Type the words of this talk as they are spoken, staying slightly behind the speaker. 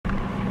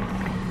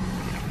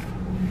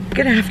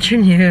Good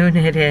afternoon.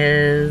 It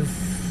is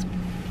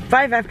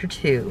 5 after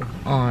 2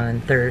 on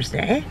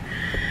Thursday.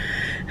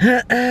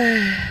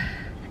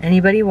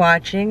 Anybody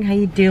watching? How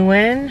you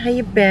doing? How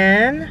you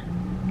been?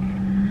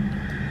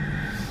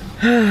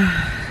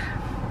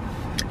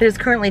 It is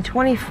currently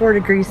 24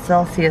 degrees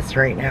Celsius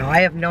right now. I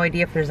have no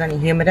idea if there's any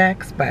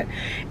humidex, but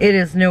it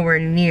is nowhere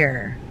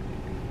near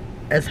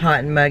as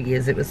hot and muggy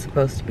as it was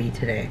supposed to be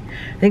today.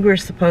 I think we were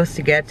supposed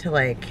to get to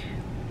like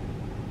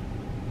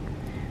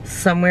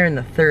somewhere in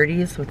the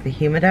 30s with the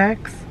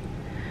humidex.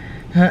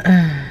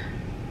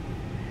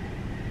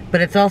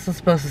 But it's also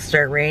supposed to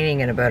start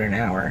raining in about an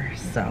hour,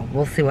 so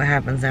we'll see what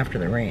happens after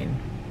the rain.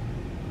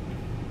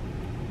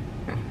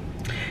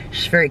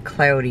 It's very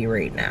cloudy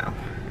right now.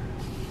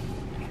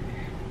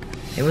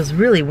 It was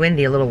really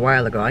windy a little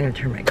while ago. I'm gonna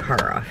turn my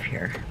car off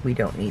here. We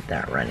don't need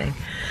that running.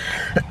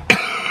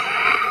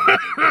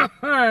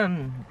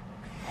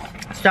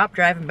 Stop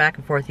driving back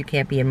and forth. You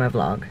can't be in my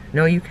vlog.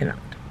 No, you cannot.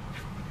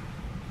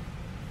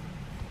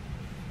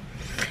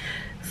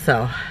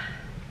 So,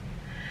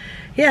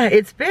 yeah,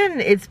 it's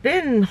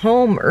been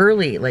home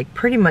early, like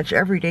pretty much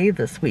every day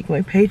this week.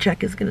 My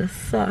paycheck is gonna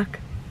suck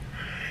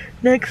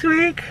next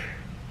week.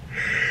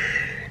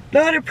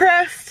 Not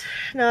impressed.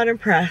 Not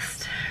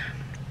impressed.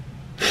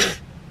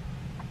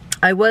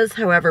 I was,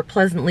 however,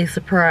 pleasantly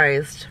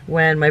surprised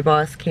when my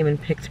boss came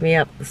and picked me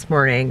up this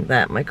morning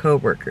that my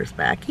coworker's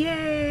back.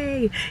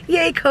 Yay!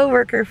 Yay,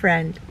 coworker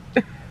friend.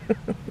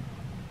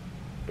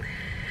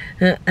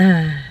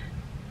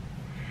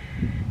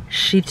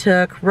 She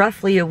took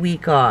roughly a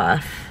week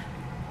off.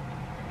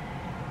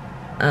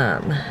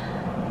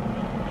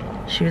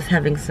 She was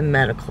having some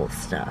medical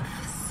stuff,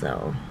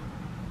 so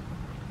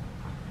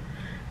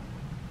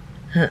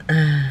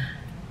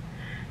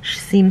she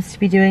seems to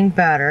be doing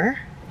better.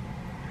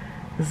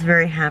 I was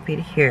very happy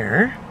to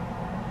hear.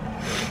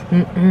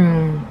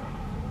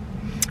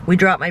 We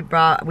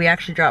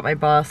actually dropped my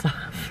boss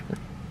off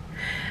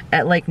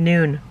at like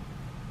noon.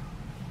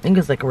 I think it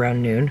was like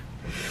around noon.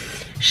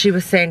 She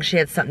was saying she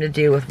had something to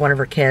do with one of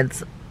her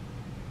kids,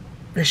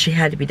 that she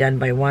had to be done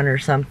by 1 or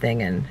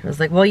something, and I was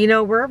like, well, you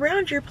know, we're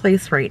around your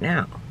place right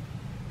now.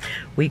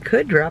 We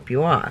could drop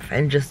you off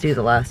and just do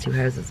the last 2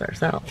 houses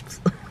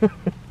ourselves.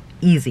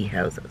 Easy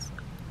houses.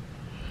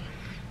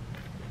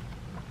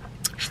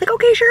 She's like,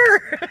 okay,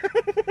 sure.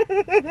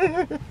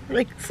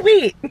 Like,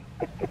 sweet.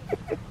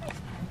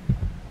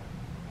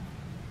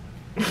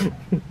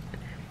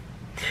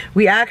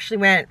 We actually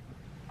went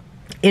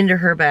into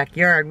her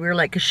backyard. We were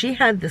like, because she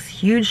had this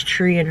huge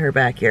tree in her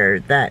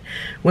backyard that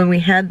when we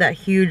had that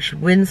huge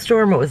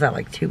windstorm, what was that,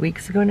 like 2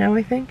 weeks ago now,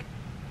 I think?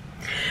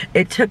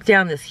 It took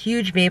down this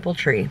huge maple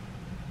tree,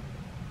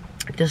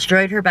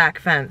 destroyed her back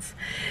fence.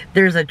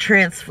 There's a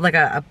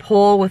a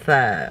pole with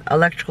a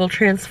electrical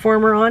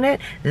transformer on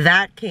it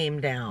that came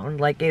down.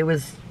 Like, it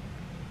was,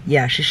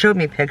 yeah, she showed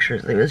me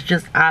pictures. It was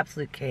just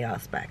absolute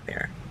chaos back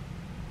there.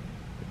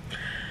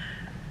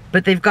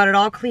 But they've got it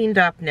all cleaned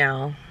up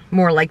now.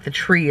 More like the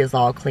tree is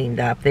all cleaned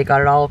up. They got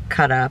it all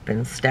cut up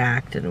and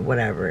stacked and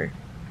whatever.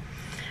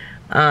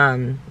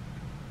 And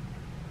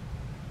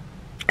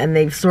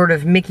they've sort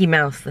of Mickey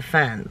Mouse the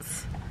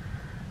fence.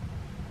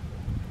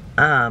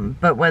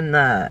 But when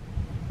the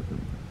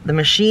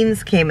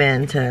machines came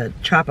in to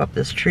chop up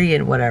this tree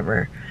and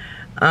whatever,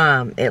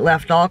 it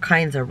left all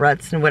kinds of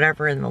ruts and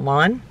whatever in the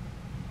lawn.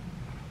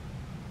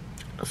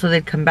 So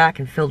they'd come back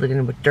and filled it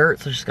in with dirt.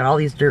 So she's got all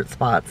these dirt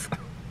spots.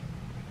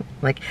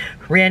 Like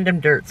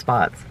random dirt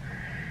spots.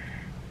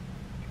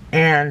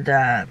 And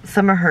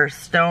some of her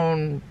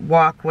stone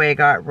walkway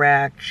got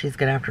wrecked. She's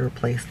gonna have to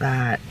replace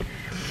that.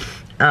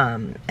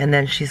 And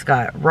then she's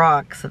got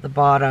rocks at the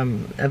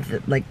bottom of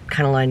the, like,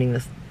 kind of lining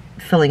this,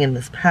 filling in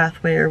this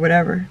pathway or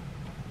whatever.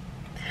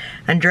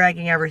 And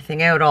dragging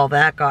everything out, all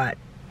that got,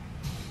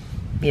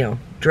 you know,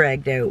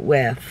 dragged out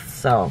with.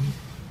 So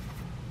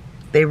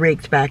they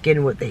raked back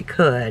in what they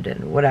could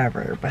and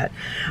whatever. But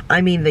I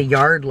mean, the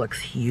yard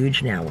looks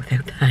huge now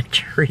without that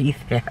tree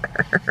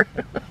there.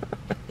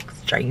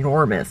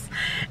 Ginormous,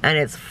 and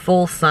it's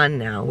full sun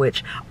now,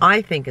 which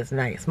I think is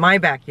nice. My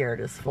backyard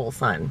is full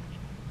sun.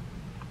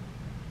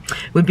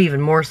 Would be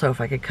even more so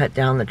if I could cut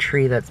down the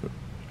tree that's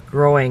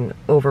growing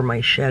over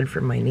my shed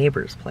from my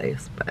neighbor's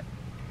place, but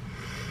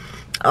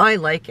I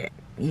like it.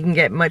 You can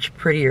get much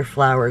prettier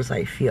flowers,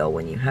 I feel,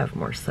 when you have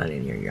more sun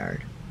in your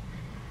yard.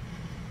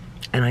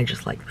 And I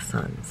just like the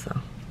sun, so.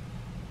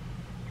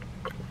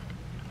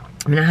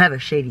 I mean, I have a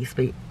shady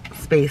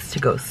space to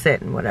go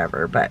sit and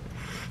whatever, but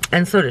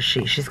and so does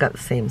she. She's got the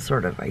same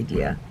sort of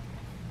idea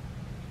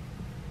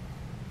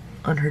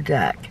on her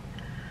deck.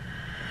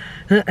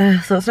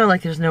 So it's not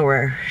like there's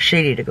nowhere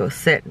shady to go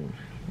sit and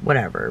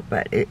whatever,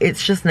 but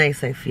it's just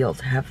nice, I feel,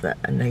 to have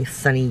a nice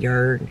sunny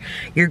yard.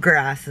 Your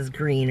grass is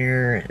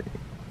greener. And,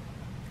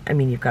 I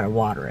mean, you've got to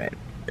water it.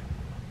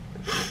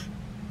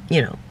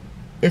 You know,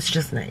 it's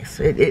just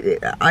nice.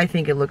 I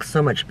think it looks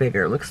so much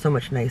bigger. It looks so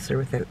much nicer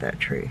without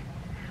that tree.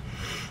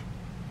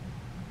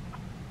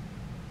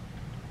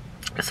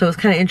 So it was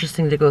kind of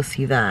interesting to go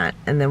see that,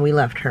 and then we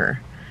left her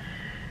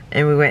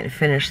and we went and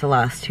finished the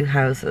last 2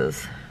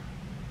 houses.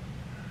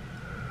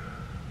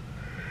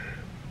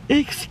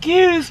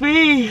 Excuse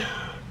me.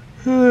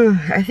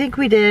 I think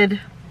we did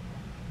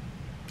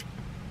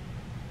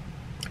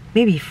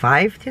maybe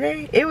 5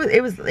 today. It was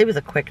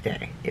a quick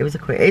day.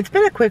 It's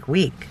been a quick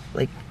week.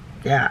 Like,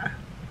 yeah.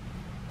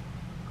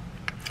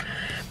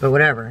 But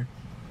whatever.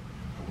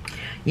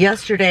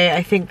 Yesterday,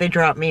 I think they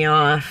dropped me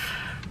off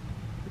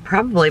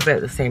probably about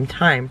the same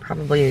time.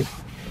 Probably.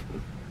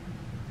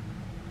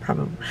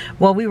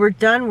 Well, we were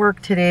done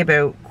work today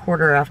about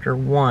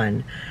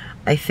 1:15.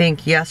 I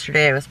think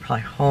yesterday I was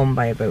probably home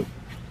by about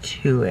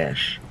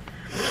 2-ish.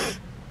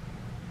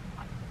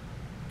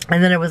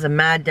 And then it was a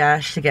mad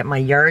dash to get my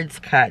yards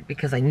cut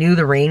because I knew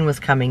the rain was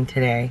coming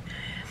today.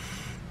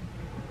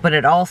 But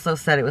it also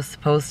said it was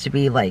supposed to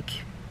be like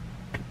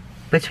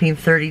between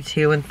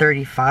 32 and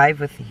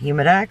 35 with the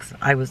Humidex.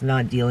 I was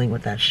not dealing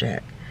with that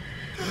shit.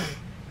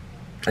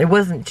 It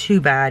wasn't too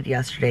bad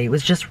yesterday. It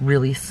was just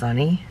really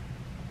sunny.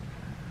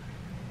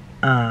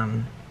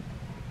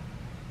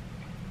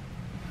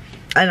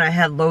 And I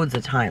had loads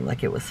of time,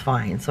 like it was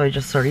fine. So I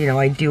just sort of, you know,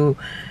 I do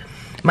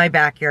my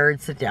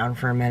backyard, sit down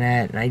for a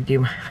minute, and I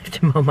have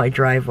to mow my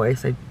driveway.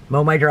 So I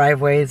mow my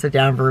driveway, sit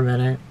down for a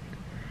minute.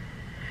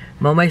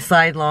 Mow my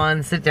side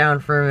lawn, sit down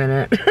for a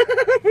minute.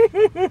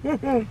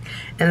 And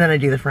then I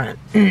do the front.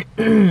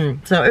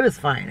 So it was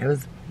fine. I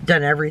was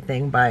done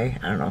everything by,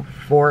 I don't know,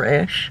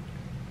 4-ish.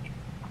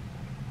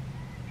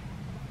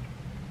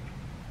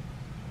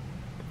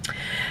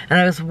 And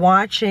I was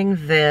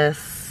watching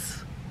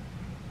this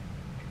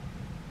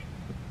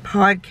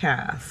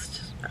podcast,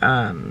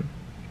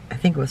 I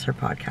think it was her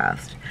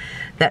podcast,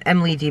 that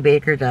Emily D.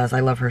 Baker does. I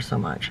love her so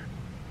much.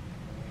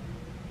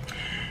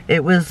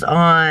 It was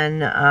on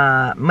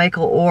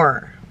Michael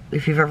Orr,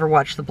 if you've ever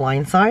watched The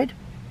Blind Side.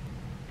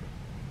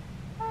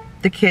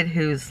 The kid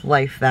whose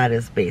life that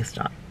is based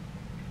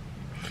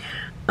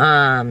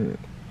on.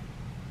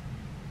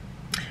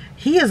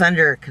 He is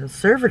under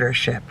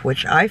conservatorship,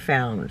 which I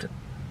found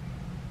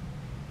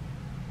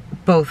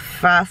both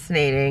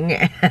fascinating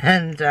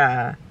and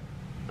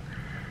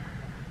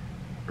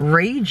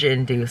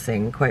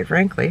rage-inducing, quite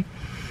frankly.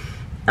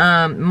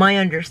 My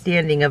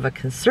understanding of a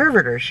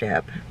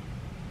conservatorship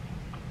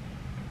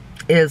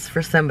is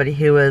for somebody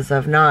who is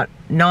of not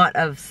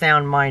of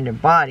sound mind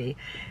and body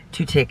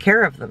to take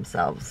care of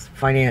themselves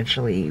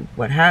financially,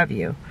 what have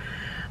you.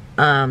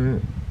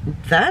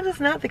 That is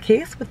not the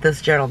case with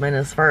this gentleman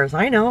as far as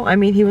I know. I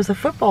mean, he was a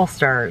football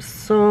star,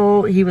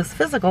 so he was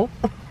physical.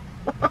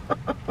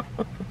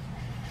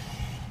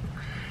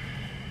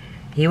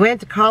 He went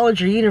to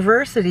college or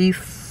university,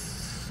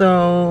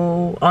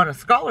 so on a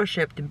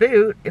scholarship to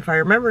boot, if I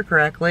remember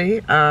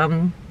correctly.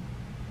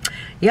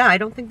 Yeah, I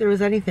don't think there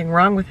was anything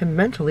wrong with him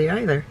mentally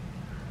either.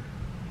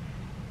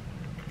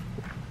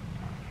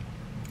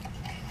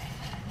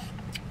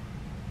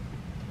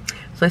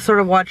 So I sort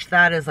of watched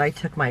that as I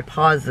took my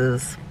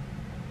pauses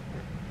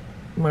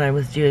when I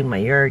was doing my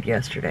yard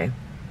yesterday.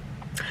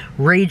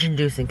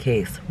 Rage-inducing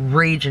case.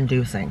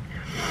 Rage-inducing.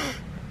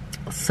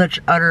 Such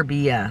utter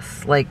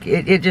BS. Like,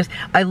 it just,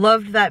 I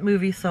loved that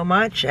movie so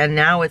much, and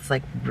now it's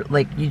like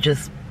you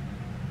just,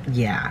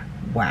 yeah,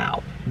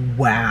 wow.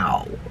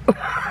 Wow.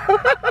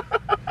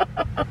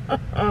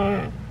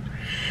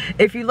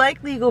 If you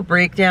like legal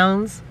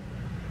breakdowns,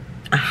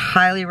 I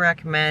highly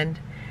recommend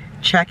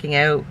checking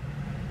out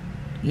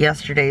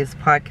yesterday's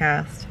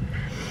podcast.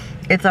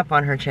 It's up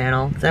on her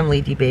channel. It's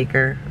Emily D.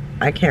 Baker.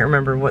 I can't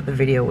remember what the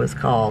video was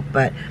called,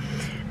 but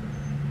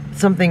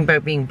something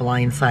about being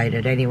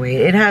blindsided. Anyway,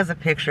 it has a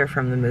picture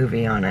from the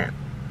movie on it,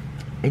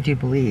 I do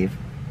believe.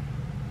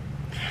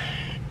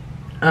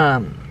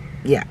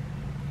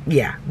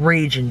 Yeah,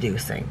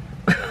 rage-inducing.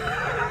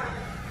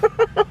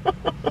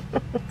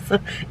 So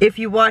if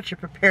you watch it,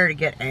 prepare to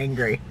get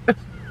angry.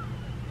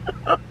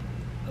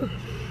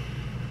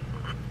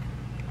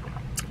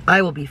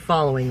 I will be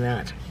following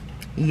that.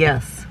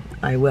 Yes,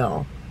 I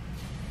will.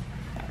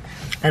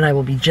 And I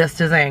will be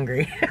just as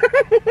angry.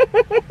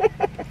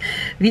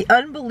 The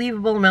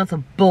unbelievable amounts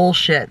of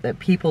bullshit that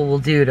people will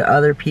do to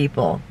other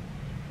people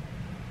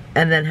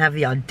and then have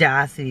the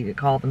audacity to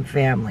call them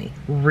family.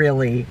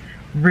 Really?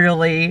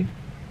 Really?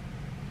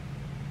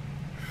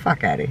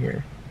 Fuck out of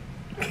here.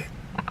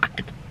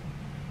 God.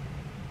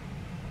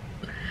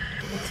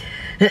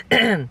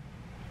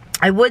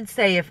 I would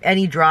say if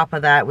any drop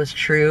of that was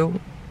true,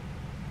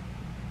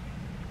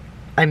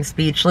 I'm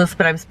speechless,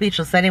 but I'm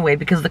speechless anyway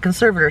because the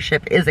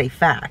conservatorship is a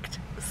fact.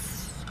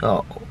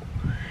 So,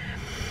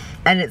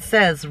 and it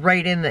says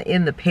right in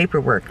the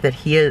paperwork that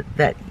he is,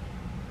 that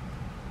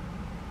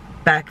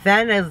back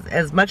then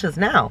as much as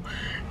now,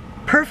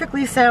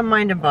 perfectly sound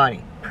mind and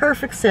body.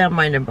 Perfect sound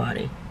mind and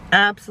body.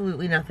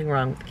 Absolutely nothing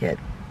wrong with the kid.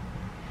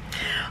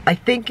 I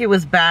think it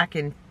was back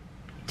in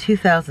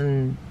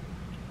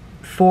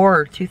 2004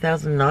 or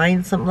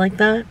 2009, something like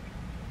that.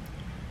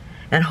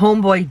 And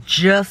homeboy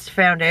just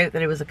found out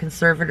that it was a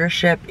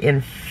conservatorship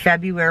in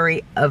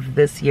February of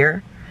this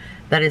year.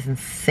 That is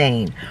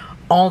insane.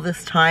 All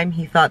this time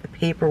he thought the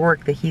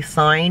paperwork that he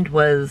signed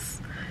was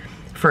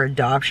for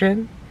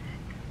adoption,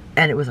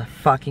 and it was a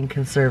fucking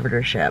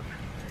conservatorship.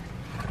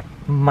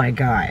 My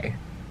guy.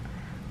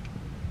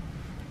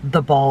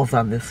 the balls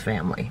on this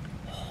family.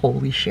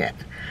 Holy shit.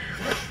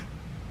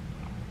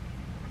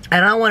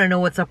 And I want to know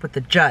what's up with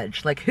the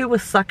judge. Like, who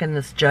was sucking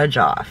this judge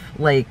off?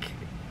 Like,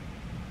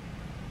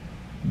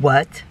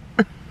 what?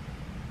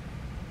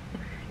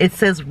 It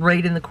says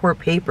right in the court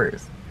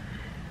papers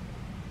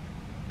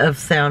of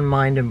sound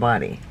mind and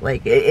body.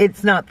 Like,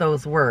 it's not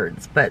those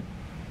words, but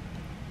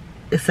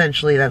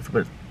essentially that's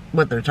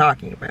what they're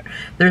talking about.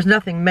 There's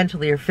nothing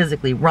mentally or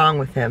physically wrong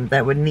with him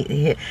that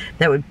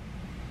would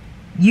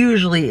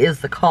usually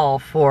is the call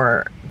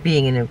for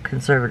being in a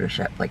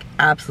conservatorship. Like,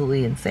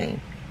 absolutely insane.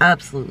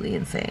 Absolutely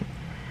insane.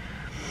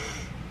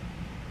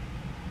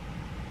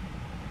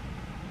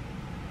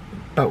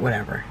 But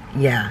whatever.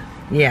 Yeah.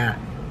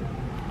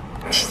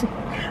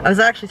 I was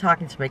actually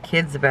talking to my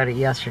kids about it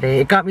yesterday.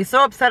 It got me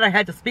so upset I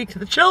had to speak to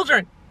the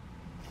children.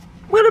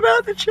 What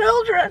about the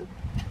children?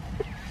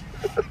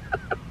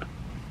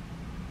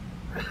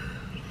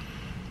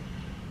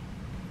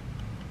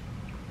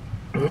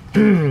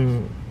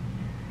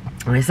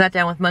 When I sat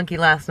down with Monkey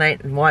last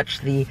night and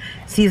watched the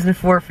season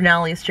 4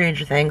 finale of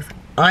Stranger Things,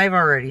 I've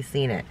already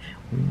seen it.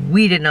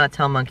 We did not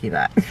tell Monkey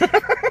that.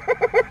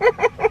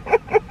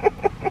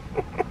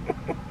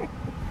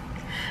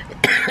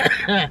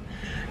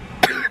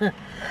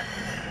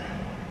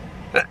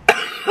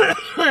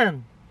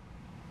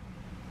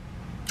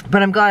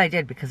 But I'm glad I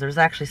did, because there was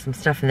actually some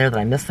stuff in there that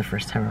I missed the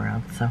first time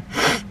around, so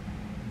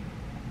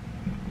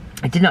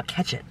I did not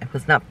catch it. I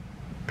was not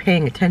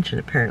paying attention,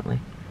 apparently.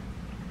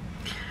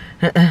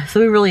 So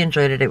we really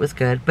enjoyed it. It was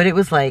good, but it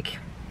was like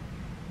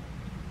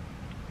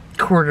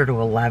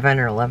 11:45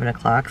 or 11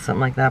 o'clock, something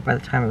like that, by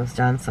the time it was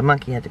done, so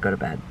Monkey had to go to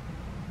bed.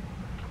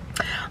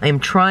 I am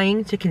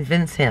trying to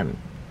convince him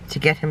to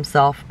get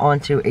himself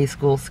onto a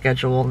school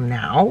schedule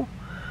now,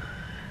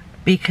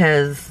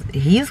 because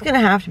he's going to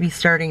have to be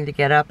starting to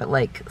get up at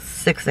like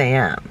 6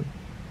 a.m.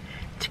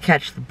 to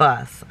catch the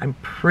bus. I'm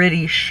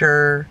pretty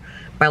sure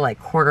by like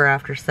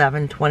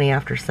 7:15, 20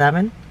 after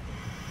 7.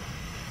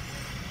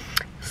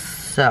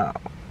 So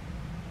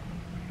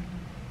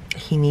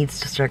he needs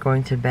to start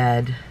going to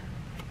bed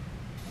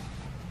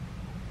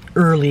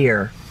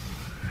earlier,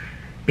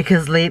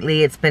 because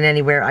lately it's been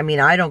anywhere, I mean,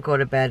 I don't go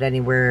to bed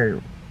anywhere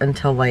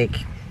until like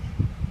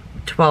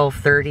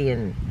 12:30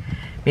 and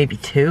maybe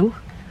 2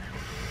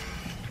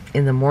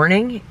 in the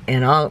morning,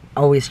 and I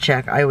always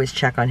check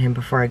on him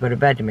before I go to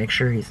bed to make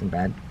sure he's in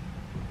bed,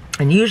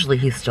 and usually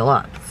he's still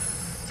up,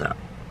 so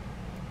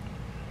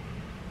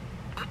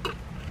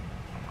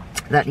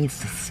that needs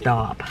to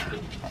stop.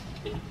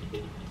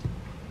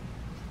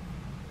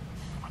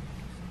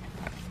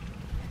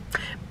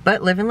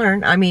 But live and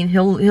learn. I mean,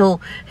 he'll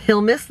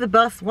miss the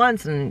bus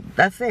once, and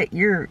that's it.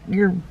 Your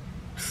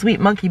sweet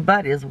monkey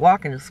butt is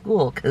walking to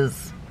school,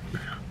 because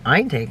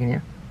I ain't taking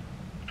you.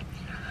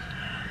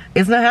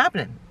 It's not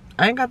happening.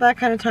 I ain't got that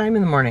kind of time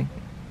in the morning.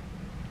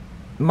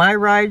 My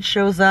ride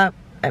shows up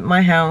at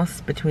my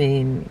house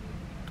between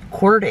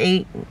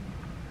 7:45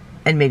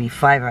 and maybe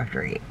 5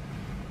 after 8.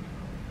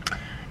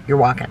 You're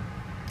walking.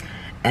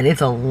 And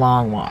it's a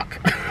long walk.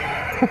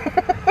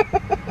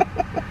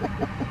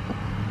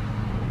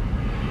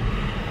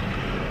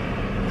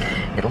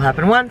 It'll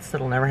happen once,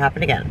 it'll never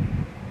happen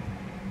again.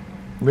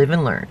 Live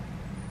and learn.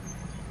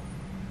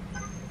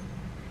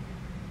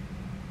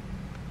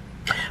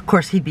 Of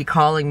course, he'd be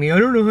calling me, I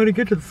don't know how to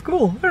get to the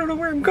school. I don't know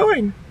where I'm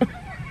going.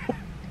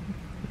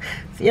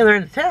 It's the other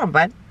end of town,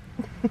 bud.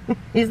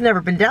 He's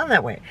never been down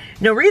that way.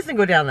 No reason to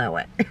go down that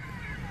way.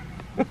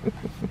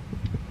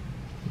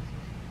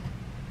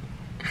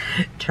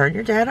 Turn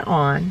your data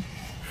on,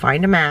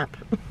 find a map,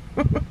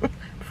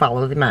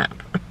 follow the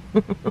map.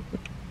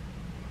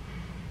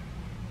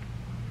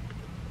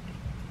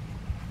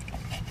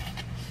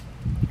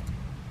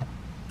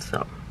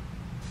 So,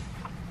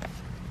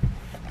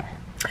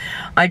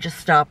 I just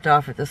stopped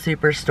off at the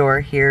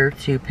superstore here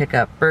to pick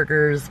up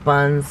burgers,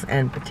 buns,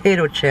 and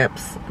potato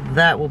chips.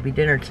 That will be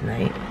dinner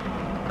tonight.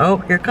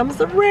 Oh, here comes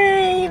the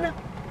rain.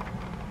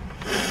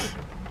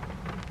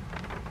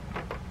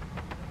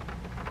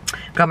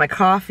 Got my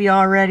coffee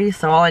already,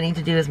 so all I need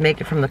to do is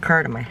make it from the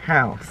car to my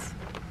house.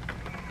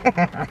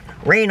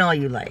 Rain all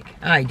you like.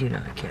 I do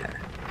not care.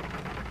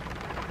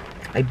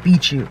 I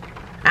beat you.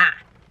 Ah!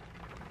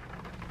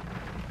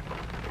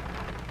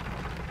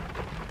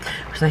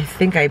 Because I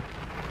think I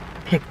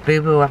picked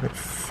Boo Boo up at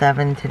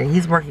 7 today.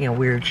 He's working a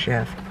weird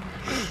shift.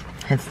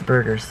 Hence the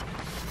burgers.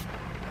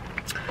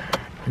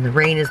 And the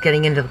rain is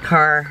getting into the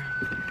car.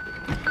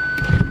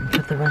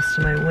 Put the rest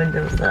of my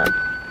windows up.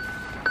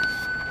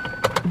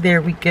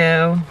 There we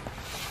go.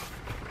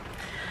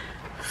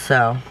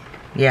 So,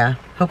 yeah.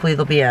 Hopefully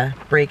there'll be a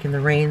break in the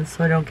rain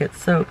so I don't get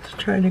soaked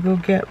trying to go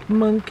get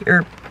Monkey,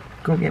 or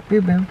go get Boo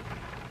Boo.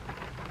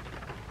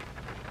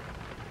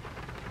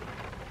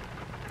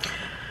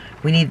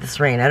 We need this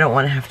rain. I don't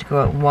want to have to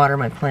go out and water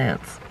my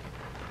plants.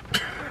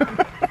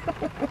 I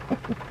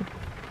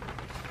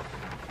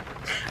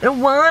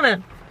don't want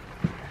to.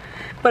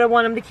 But I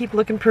want them to keep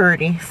looking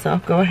pretty, so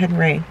go ahead and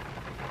rain.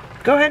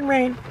 Go ahead and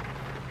rain.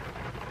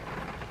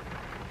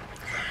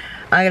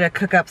 I gotta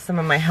cook up some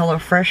of my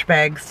HelloFresh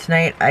bags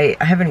tonight. I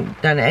haven't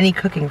done any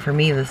cooking for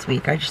me this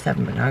week. I just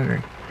haven't been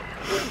hungry.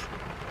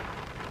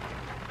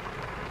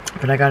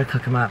 But I gotta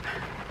cook them up.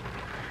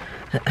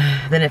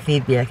 Then if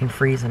need be, I can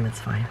freeze them. It's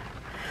fine.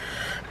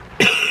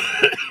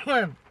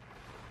 I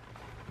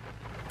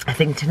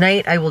think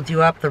tonight I will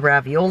do up the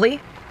ravioli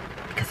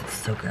because it's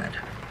so good.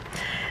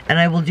 And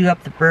I will do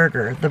up the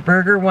burger. The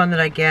burger one that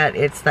I get,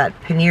 it's that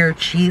paneer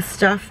cheese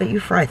stuff that you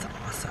fry. It's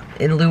awesome.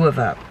 In lieu of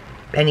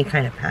any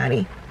kind of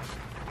patty.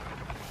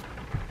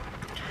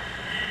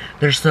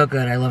 They're so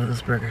good. I love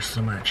those burgers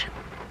so much.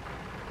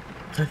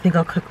 So I think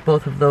I'll cook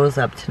both of those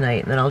up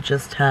tonight. And then I'll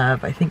just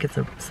have, I think it's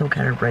some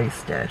kind of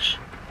rice dish.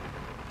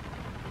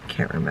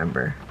 Can't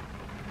remember.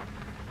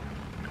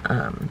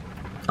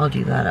 I'll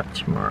do that up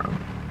tomorrow.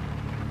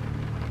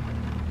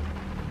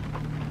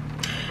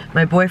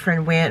 My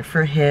boyfriend went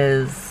for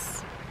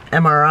his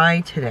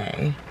MRI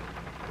today.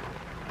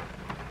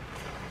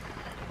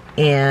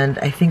 And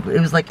I think it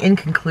was like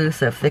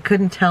inconclusive. They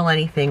couldn't tell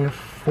anything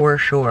for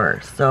sure.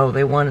 So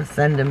they want to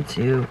send him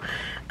to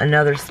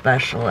another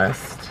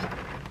specialist.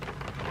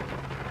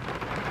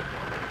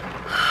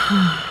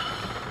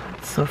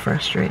 It's so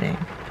frustrating.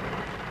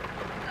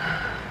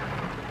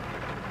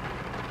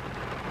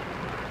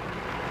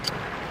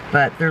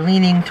 But they're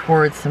leaning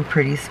towards some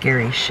pretty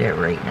scary shit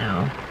right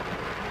now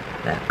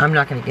that I'm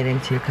not going to get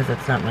into because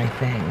it's not my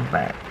thing.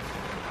 But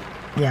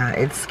yeah,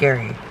 it's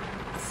scary.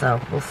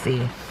 So we'll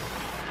see.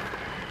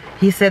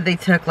 He said they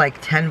took like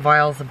 10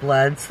 vials of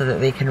blood so that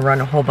they can run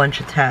a whole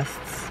bunch of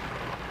tests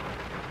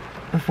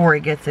before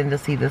he gets in to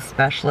see this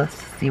specialist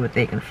to see what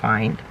they can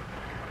find.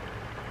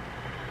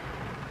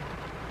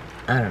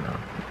 I don't know.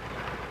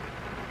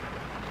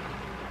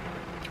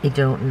 I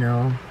don't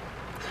know.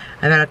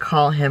 I gotta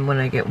call him when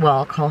I get, well,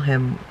 I'll call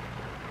him,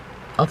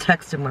 I'll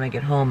text him when I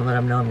get home and let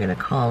him know I'm gonna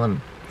call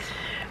him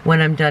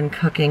when I'm done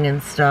cooking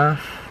and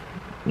stuff,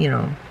 you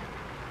know.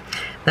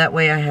 That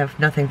way I have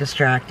nothing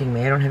distracting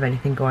me. I don't have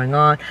anything going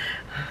on.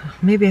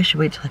 Maybe I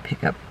should wait till I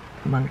pick up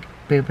Monk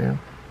Boo Boo.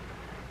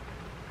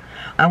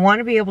 I want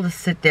to be able to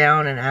sit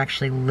down and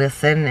actually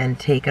listen and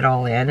take it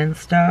all in and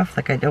stuff.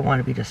 Like, I don't want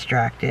to be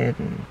distracted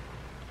and,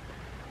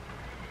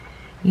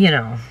 you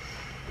know.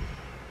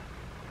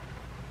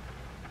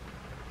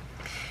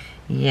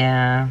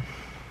 Yeah.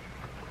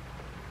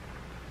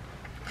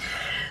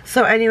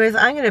 So anyways,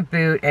 I'm going to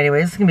boot.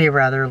 Anyways, it's going to be a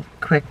rather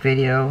quick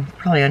video.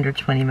 Probably under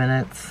 20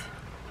 minutes.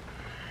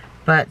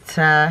 But,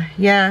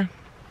 yeah.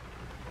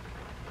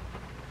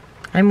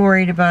 I'm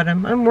worried about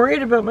him. I'm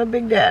worried about my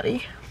big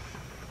daddy.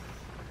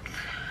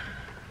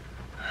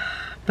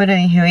 But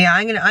anywho, yeah,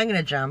 I'm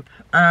gonna jump.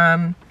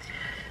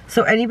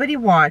 So anybody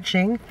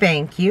watching,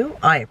 thank you.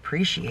 I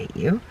appreciate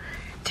you.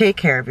 Take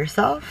care of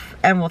yourself,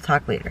 and we'll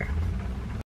talk later.